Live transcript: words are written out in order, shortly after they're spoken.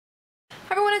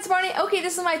Hi everyone, it's Barney. Okay,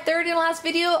 this is my third and last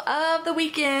video of the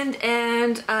weekend,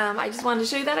 and I just wanted to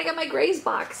show you that I got my Graze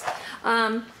box.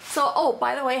 Oh,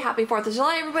 by the way, happy 4th of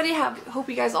July, everybody. Hope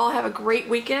you guys all have a great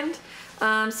weekend.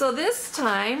 So this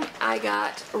time I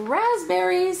got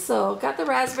raspberries, so got the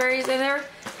raspberries in there,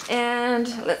 and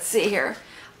let's see here.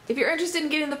 If you're interested in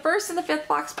getting the 1st and the 5th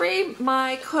box free,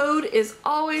 my code is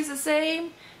always the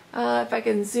same. If I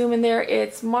can zoom in there,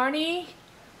 it's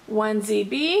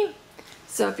Marnie1ZB.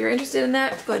 So if you're interested in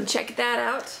that, go ahead and check that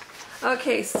out.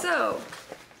 Okay, so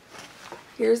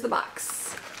here's the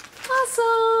box.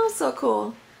 Awesome, so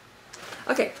cool.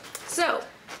 Okay, so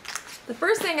the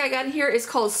first thing I got here is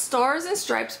called Stars and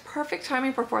Stripes, perfect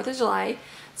timing for 4th of July.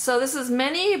 So this is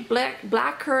many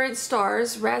black currant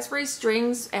stars, raspberry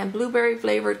strings, and blueberry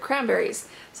flavored cranberries.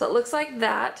 So it looks like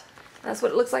that. That's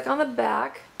what it looks like on the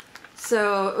back.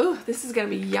 So, ooh, this is gonna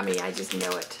be yummy, I just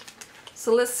know it.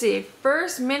 So let's see,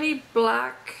 first mini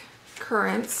black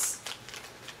currant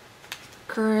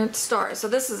stars. So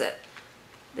this is it.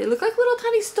 They look like little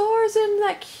tiny stars, isn't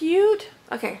that cute?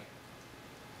 Okay.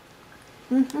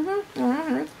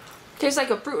 Tastes like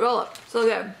a fruit roll-up, so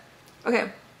good.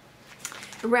 Okay.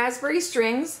 Raspberry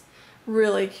strings,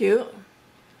 really cute.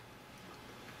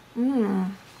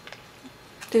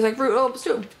 Tastes like fruit roll-ups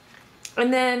too.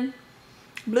 And then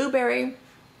blueberry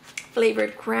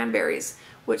flavored cranberries,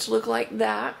 which look like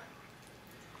that.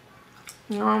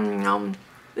 Yum, yum.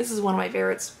 This is one of my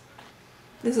favorites.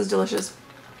 This is delicious.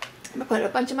 I'm gonna put a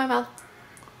bunch in my mouth.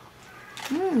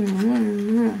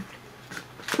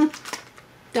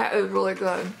 That is really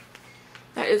good.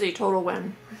 That is a total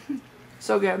win.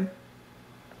 So good.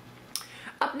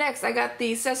 Up next, I got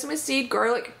the sesame seed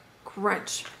garlic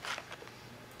crunch.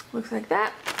 Looks like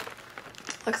that.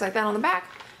 Looks like that on the back.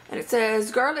 And it says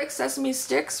garlic sesame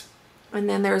sticks. And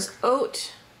then there's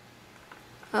oat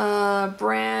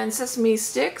brand sesame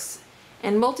sticks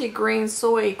and multi-grain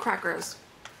soy crackers.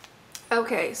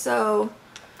 Okay, so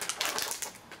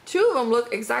two of them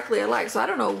look exactly alike, so I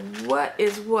don't know what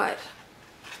is what.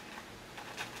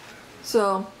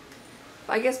 So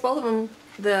I guess both of them,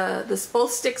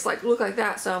 both sticks look like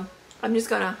that, so I'm just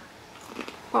gonna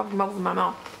pop them up in my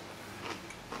mouth.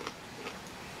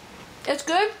 It's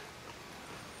good.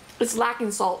 It's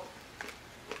lacking salt.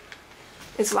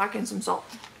 It's lacking some salt.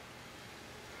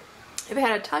 If it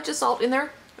had a touch of salt in there,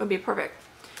 it would be perfect.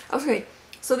 Okay,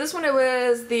 so this one, it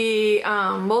was the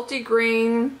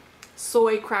multi-grain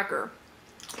soy cracker.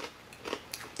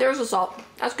 There's the salt.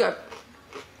 That's good.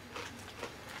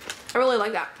 I really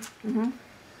like that.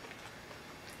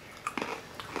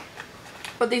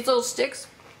 But these little sticks,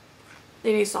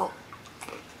 they need salt.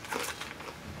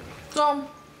 So,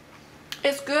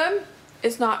 it's good.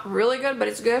 It's not really good, but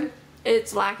it's good.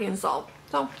 It's lacking salt.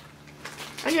 So,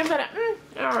 I give that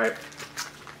alright.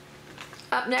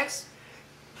 Up next,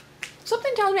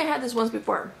 something tells me I had this once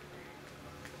before.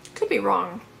 Could be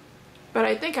wrong, but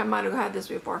I think I might have had this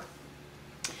before.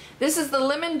 This is the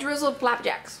lemon drizzled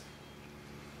flapjacks.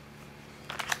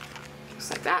 Looks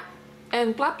like that.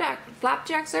 And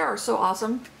flapjacks there are so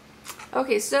awesome.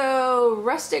 Okay, so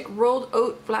rustic rolled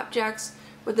oat flapjacks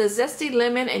with a zesty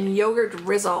lemon and yogurt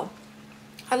drizzle.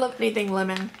 I love anything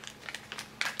lemon.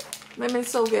 Lemon's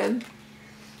so good.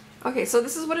 Okay, so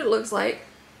this is what it looks like.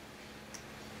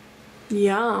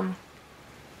 Yum.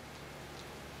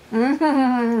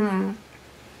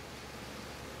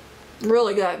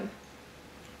 Really good.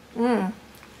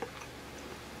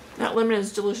 That lemon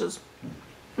is delicious.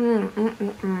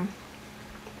 I'm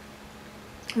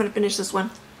gonna finish this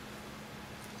one.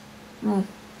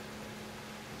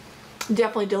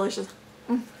 Definitely delicious.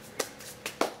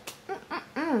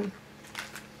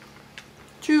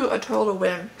 A total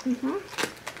win.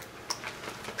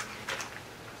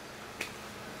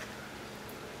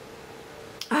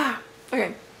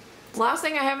 Okay. Last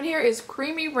thing I have in here is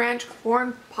creamy ranch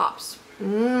corn pops.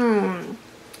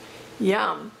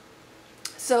 Yum.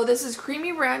 So this is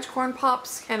creamy ranch corn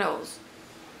pops kernels.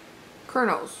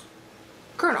 Kernels,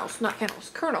 not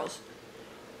kernels. Kernels.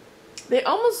 They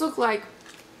almost look like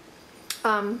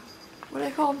what are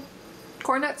they called?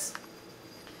 Corn nuts.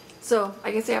 So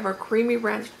I guess they have a creamy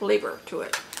ranch flavor to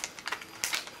it.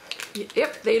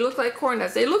 Yep, they look like corn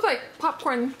nuts. They look like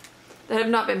popcorn that have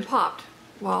not been popped.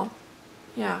 Well,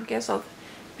 yeah, I guess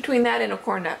between that and a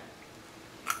corn nut.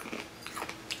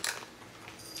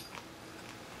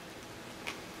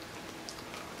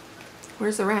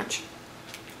 Where's the ranch?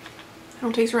 I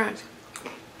don't taste ranch.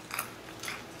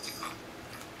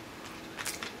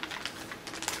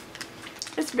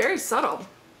 It's very subtle.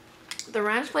 The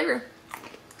ranch flavor.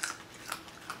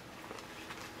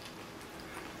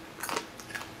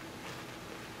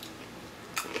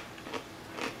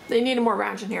 They needed more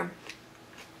ranch in here.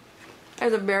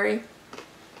 There's a very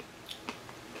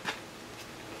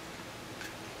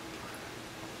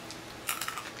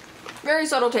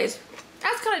subtle taste.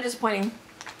 That's kind of disappointing.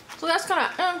 So that's kind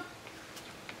of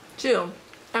too.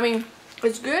 I mean,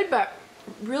 it's good, but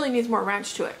really needs more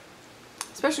ranch to it.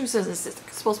 Especially since it's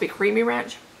supposed to be creamy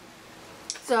ranch.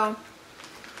 So,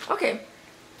 okay.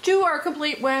 2 are a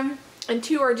complete win, and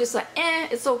 2 are just like,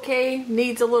 it's okay.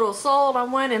 Needs a little salt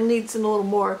on one and needs a little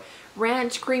more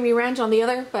ranch, creamy ranch on the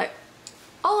other. But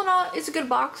all in all, it's a good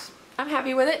box. I'm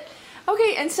happy with it.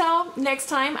 Okay, and so next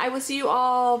time I will see you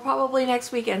all probably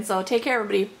next weekend. So take care,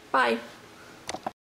 everybody. Bye.